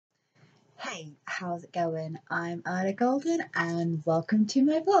Hey, how's it going? I'm IlaGolden and welcome to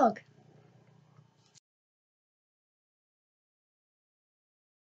my vlog.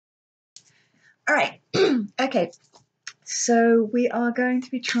 Alright, okay, so we are going to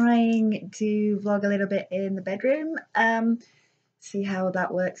be trying to vlog a little bit in the bedroom, see how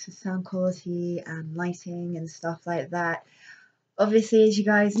that works with sound quality and lighting and stuff like that. Obviously, as you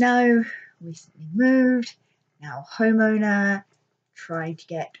guys know, recently moved, now homeowner, trying to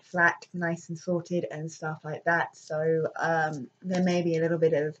get flat nice and sorted and stuff like that, so there may be a little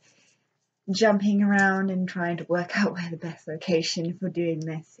bit of jumping around and trying to work out where the best location for doing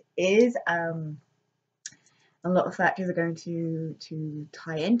this is. A lot of factors are going to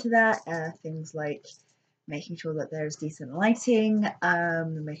tie into that, things like making sure that there's decent lighting,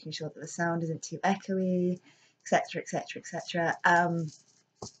 making sure that the sound isn't too echoey, etc, etc, etc.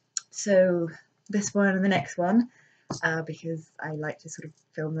 So this one and the next one, because I like to sort of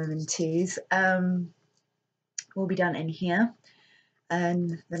film them in twos, will be done in here,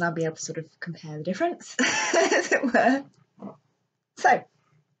 and then I'll be able to sort of compare the difference, as it were. So,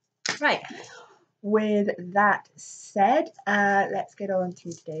 right, with that said, let's get on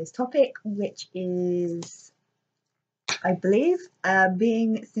to today's topic, which is, I believe,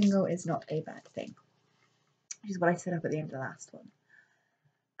 being single is not a bad thing, which is what I set up at the end of the last one.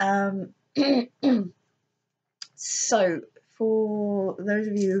 So, for those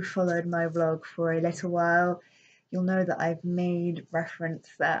of you who followed my vlog for a little while, you'll know that I've made reference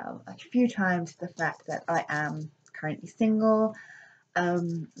a few times to the fact that I am currently single,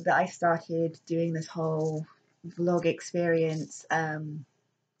 that I started doing this whole vlog experience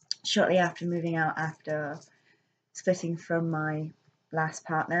shortly after moving out, after splitting from my last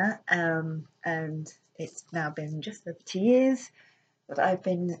partner, and it's now been just over 2 years that I've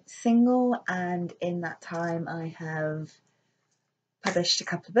been single, and in that time I have published a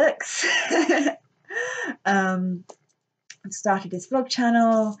couple of books. I've started this vlog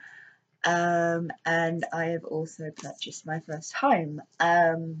channel, and I have also purchased my first home.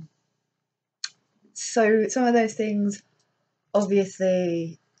 So some of those things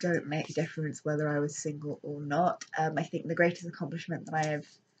obviously don't make a difference whether I was single or not. I think the greatest accomplishment that I have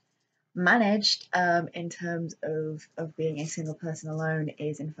managed in terms of being a single person alone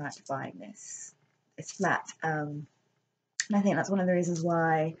is in fact buying this flat. And I think that's one of the reasons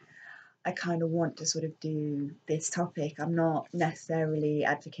why I kind of want to sort of do this topic. I'm not necessarily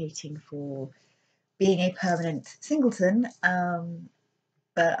advocating for being a permanent singleton,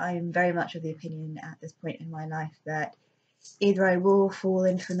 but I'm very much of the opinion at this point in my life that either I will fall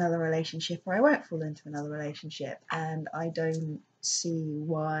into another relationship or I won't fall into another relationship, and I don't see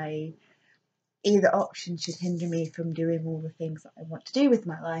why either option should hinder me from doing all the things that I want to do with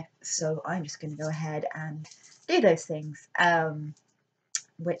my life. So I'm just going to go ahead and do those things,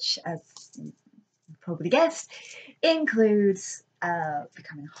 which, as you probably guessed, includes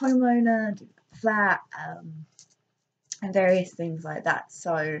becoming a homeowner, doing a flat, and various things like that.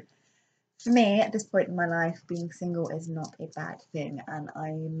 So for me, at this point in my life, being single is not a bad thing, and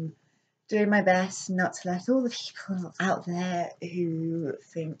I'm doing my best not to let all the people out there who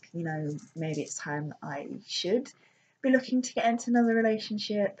think, you know, maybe it's time that I should be looking to get into another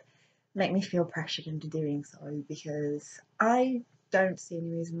relationship, make me feel pressured into doing so, because I don't see any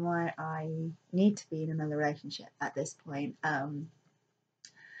reason why I need to be in another relationship at this point. And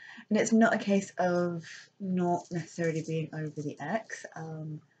it's not a case of not necessarily being over the ex.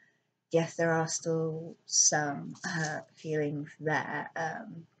 Yes, there are still some hurt feelings there,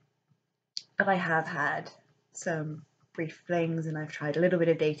 but I have had some brief flings, and I've tried a little bit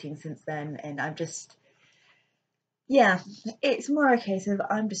of dating since then, and I'm just, yeah, it's more a case of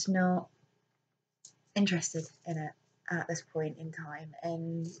I'm just not interested in it at this point in time.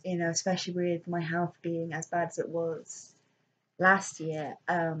 And, you know, especially with my health being as bad as it was last year,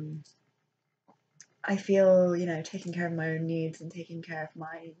 I feel, you know, taking care of my own needs and taking care of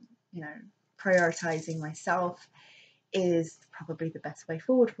my, you know, prioritizing myself is probably the best way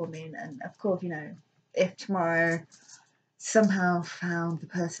forward for me. And of course, you know, if tomorrow somehow found the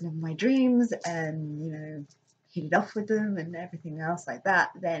person of my dreams and, you know, hit it off with them and everything else like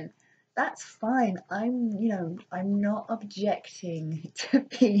that, then that's fine. You know, I'm not objecting to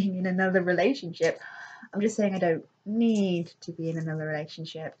being in another relationship. I'm just saying I don't need to be in another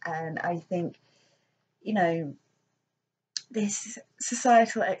relationship. And I think, you know, this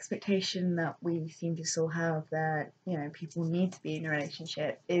societal expectation that we seem to still have that, you know, people need to be in a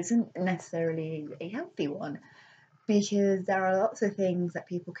relationship isn't necessarily a healthy one, because there are lots of things that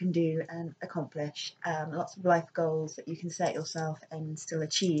people can do and accomplish, lots of life goals that you can set yourself and still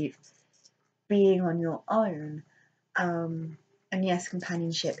achieve being on your own. and yes,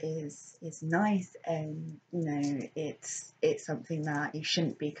 companionship is nice, and you know it's something that you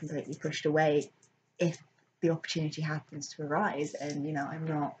shouldn't be completely pushed away if the opportunity happens to arise. And you know, I'm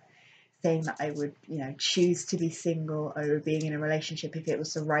not saying that I would, you know, choose to be single over being in a relationship if it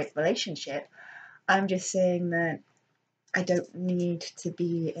was the right relationship. I'm just saying that I don't need to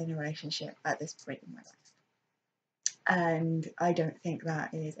be in a relationship at this point in my life. And I don't think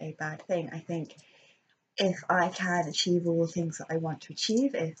that is a bad thing. I think if I can achieve all the things that I want to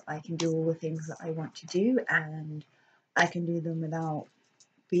achieve, if I can do all the things that I want to do, and I can do them without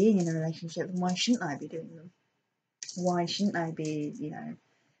being in a relationship, then why shouldn't I be doing them? Why shouldn't I be, you know,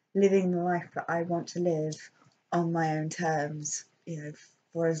 living the life that I want to live on my own terms, you know,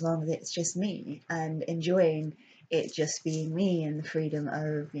 for as long as it's just me, and enjoying it just being me, and the freedom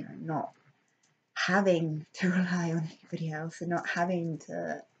of, you know, not having to rely on anybody else, and not having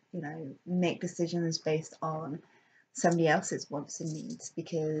to, you know, make decisions based on somebody else's wants and needs,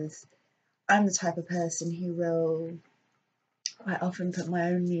 because I'm the type of person who will quite often put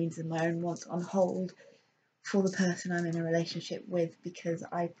my own needs and my own wants on hold for the person I'm in a relationship with, because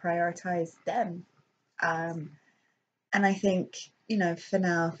I prioritize them. Um, and I think, you know, for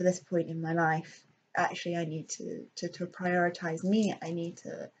now, for this point in my life, actually I need to prioritize me. I need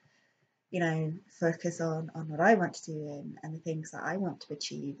to, you know, focus on what I want to do, and the things that I want to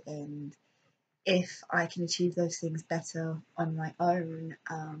achieve. And if I can achieve those things better on my own,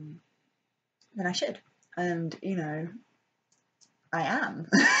 then I should. And, you know, I am.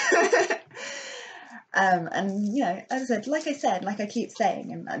 And, you know, as I said, like I keep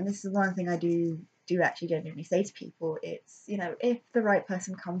saying, and this is one thing I do actually genuinely say to people, it's, you know, if the right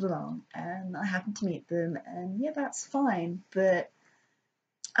person comes along and I happen to meet them, and yeah, that's fine, but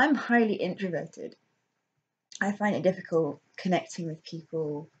I'm highly introverted. I find it difficult connecting with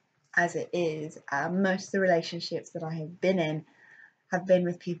people as it is. Most of the relationships that I have been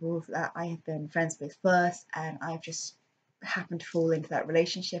with people that I have been friends with first, and I've just happened to fall into that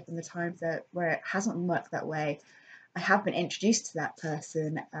relationship. And the times that where it hasn't worked that way, I have been introduced to that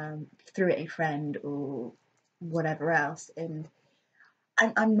person through a friend or whatever else. And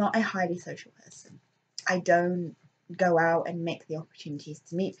I'm not a highly social person. I don't go out and make the opportunities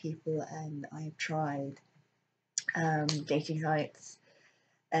to meet people, and I've tried dating sites,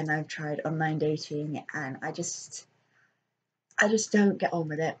 and I've tried online dating, and I just don't get on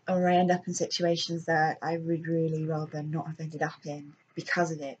with it, or I end up in situations that I would really rather not have ended up in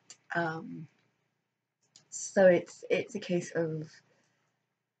because of it. So it's a case of,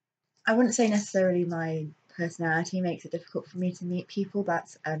 I wouldn't say necessarily my personality makes it difficult for me to meet people.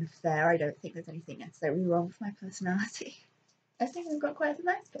 That's unfair. I don't think there's anything necessarily wrong with my personality. I think I've got quite a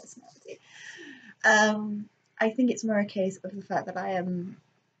nice personality. Um, I think it's more a case of the fact that I am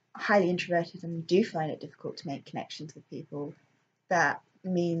highly introverted and do find it difficult to make connections with people. That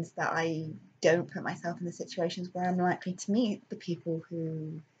means that I don't put myself in the situations where I'm likely to meet the people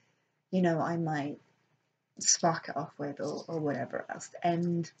who, you know, I might spark it off with, or whatever else.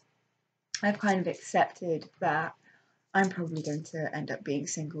 And I've kind of accepted that I'm probably going to end up being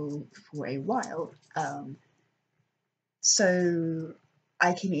single for a while. So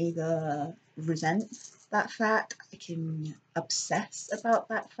I can either resent that fact, I can obsess about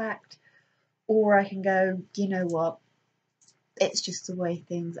that fact, or I can go, you know what, it's just the way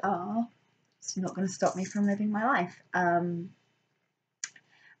things are. It's not going to stop me from living my life. And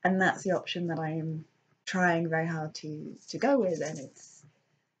that's the option that I am trying very hard to go with, and it's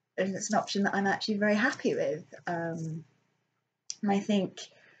an option that I'm actually very happy with. And I think,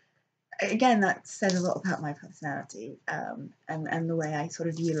 again, that says a lot about my personality, and the way I sort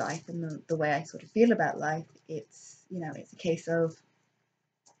of view life, and the way I sort of feel about life. It's, you know, it's a case of,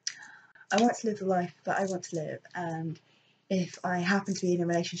 I want to live the life that I want to live, and if I happen to be in a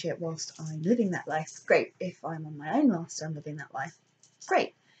relationship whilst I'm living that life, great. If I'm on my own whilst I'm living that life,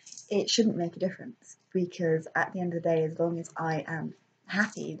 great. It shouldn't make a difference, because at the end of the day, as long as I am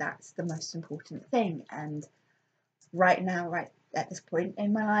happy, that's the most important thing. And right now, right at this point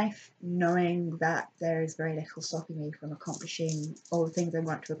in my life, knowing that there is very little stopping me from accomplishing all the things I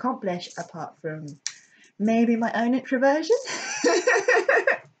want to accomplish, apart from maybe my own introversion,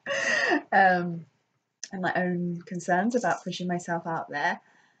 and my own concerns about pushing myself out there.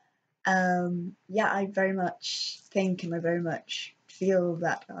 Yeah, I very much think, and I very much feel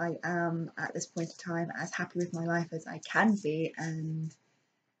that I am at this point in time as happy with my life as I can be, and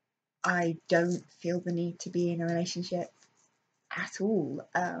I don't feel the need to be in a relationship at all.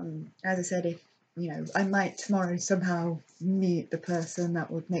 As I said, if, you know, I might tomorrow somehow meet the person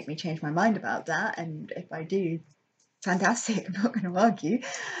that would make me change my mind about that, and if I do, fantastic, I'm not going to argue.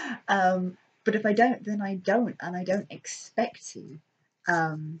 But if I don't, then I don't, and I don't expect to.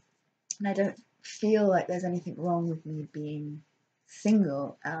 And I don't feel like there's anything wrong with me being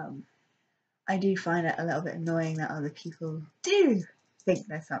single. I do find it a little bit annoying that other people do think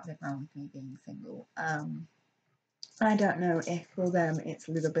there's something wrong with me being single. I don't know if for them it's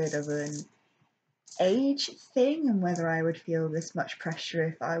a little bit of an age thing and whether I would feel this much pressure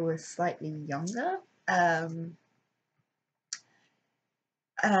if I was slightly younger.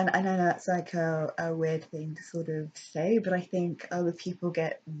 And I know that's like a weird thing to sort of say, but I think other people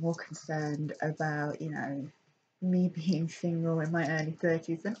get more concerned about, me being single in my early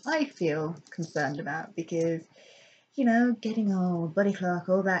 30s than I feel concerned about because, getting old, body clock,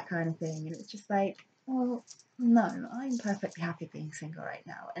 all that kind of thing. And it's just like, well, no, I'm perfectly happy being single right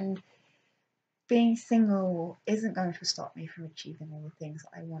now. And being single isn't going to stop me from achieving all the things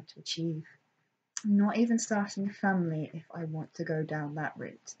that I want to achieve. Not even starting a family if I want to go down that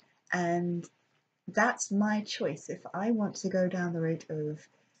route. And that's my choice. If I want to go down the route of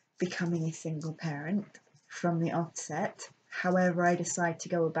becoming a single parent from the offset, however I decide to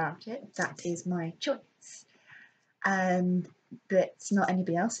go about it, that is my choice. And that's not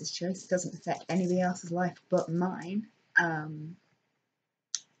anybody else's choice. It doesn't affect anybody else's life but mine.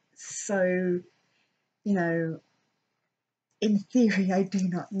 So, you know, in theory, I do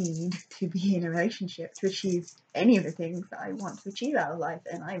not need to be in a relationship to achieve any of the things that I want to achieve out of life.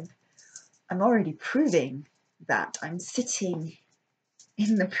 And I'm already proving that. I'm sitting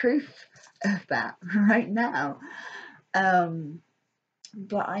in the proof of that right now.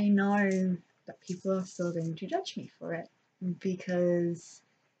 But I know that people are still going to judge me for it because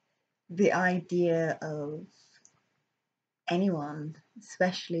the idea of anyone,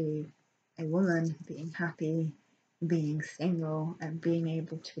 especially a woman, being happy, being single, and being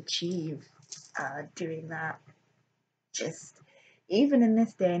able to achieve doing that, just even in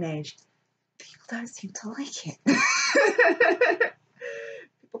this day and age, people don't seem to like it.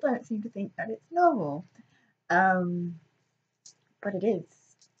 People don't seem to think that it's normal. But it is.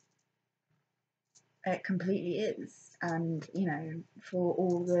 It completely is. And, for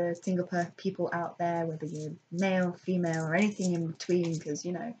all the single people out there, whether you're male, female, or anything in between, because,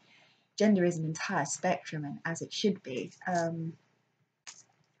 gender is an entire spectrum, and as it should be. I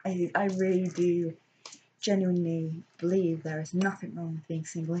really do genuinely believe there is nothing wrong with being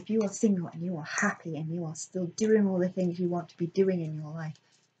single. If you are single and you are happy and you are still doing all the things you want to be doing in your life,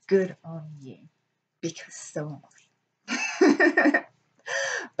 good on you, because so am I.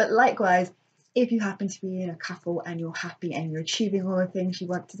 But likewise, if you happen to be in a couple and you're happy and you're achieving all the things you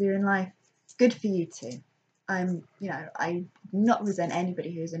want to do in life, good for you too. I not resent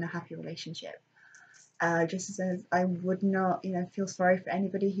anybody who's in a happy relationship. Just as I would not, feel sorry for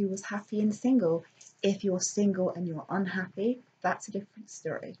anybody who was happy and single. If you're single and you're unhappy, that's a different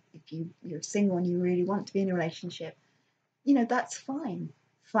story. If you're single and you really want to be in a relationship, that's fine.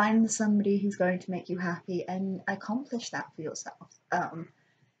 Find somebody who's going to make you happy and accomplish that for yourself.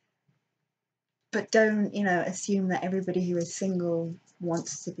 But don't, assume that everybody who is single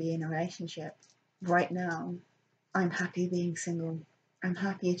wants to be in a relationship. Right now, I'm happy being single. I'm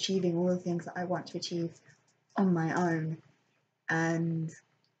happy achieving all the things that I want to achieve on my own. And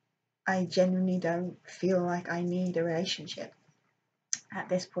I genuinely don't feel like I need a relationship at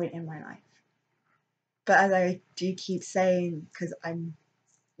this point in my life. But as I do keep saying, because I'm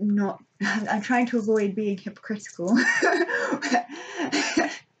trying to avoid being hypocritical.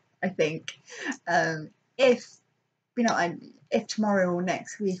 I think if if tomorrow or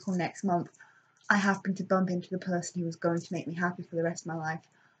next week or next month I happen to bump into the person who was going to make me happy for the rest of my life,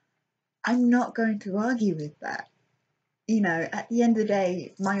 I'm not going to argue with that. At the end of the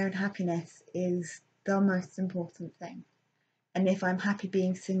day, my own happiness is the most important thing. And if I'm happy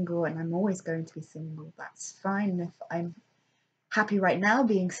being single and I'm always going to be single, that's fine. If I'm happy right now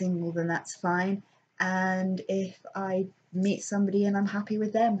being single, then that's fine. And if I meet somebody and I'm happy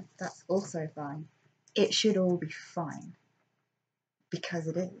with them, that's also fine. It should all be fine. Because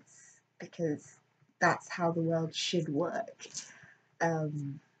it is. Because that's how the world should work.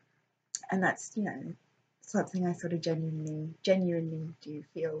 And that's, something I sort of genuinely do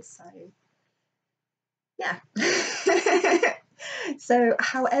feel. So, yeah. So,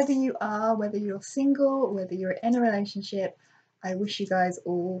 however you are, whether you're single, whether you're in a relationship, I wish you guys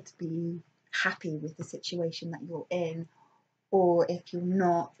all to be happy with the situation that you're in, or if you're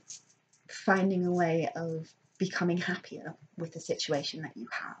not, finding a way of becoming happier with the situation that you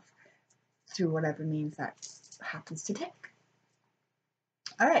have through whatever means that happens to take.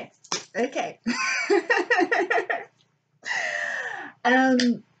 All right, okay.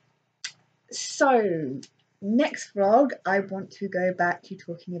 So next vlog, I want to go back to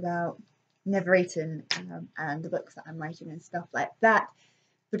talking about Never Eaten and the books that I'm writing and stuff like that.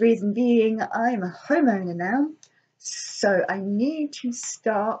 The reason being, I'm a homeowner now, so I need to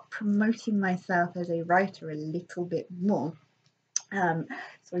start promoting myself as a writer a little bit more.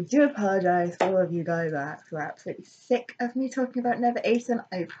 So I do apologise for all of you guys who are absolutely sick of me talking about Never Eaten.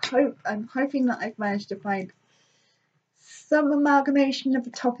 I'm hoping that I've managed to find some amalgamation of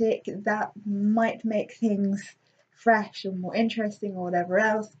a topic that might make things fresh and more interesting or whatever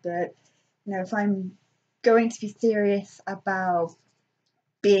else, but you know, if I'm going to be serious about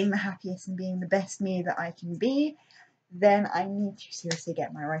being the happiest and being the best me that I can be, then I need to seriously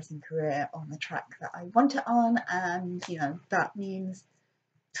get my writing career on the track that I want it on, and you know, that means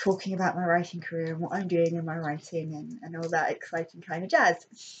talking about my writing career and what I'm doing in my writing and all that exciting kind of jazz.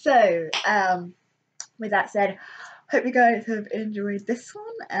 So with that said, hope you guys have enjoyed this one.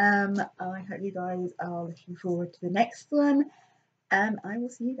 I hope you guys are looking forward to the next one, and I will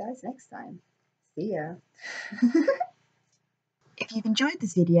see you guys next time. See ya. If you've enjoyed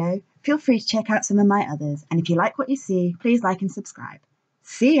this video, feel free to check out some of my others, and if you like what you see, please like and subscribe.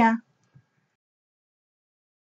 See ya!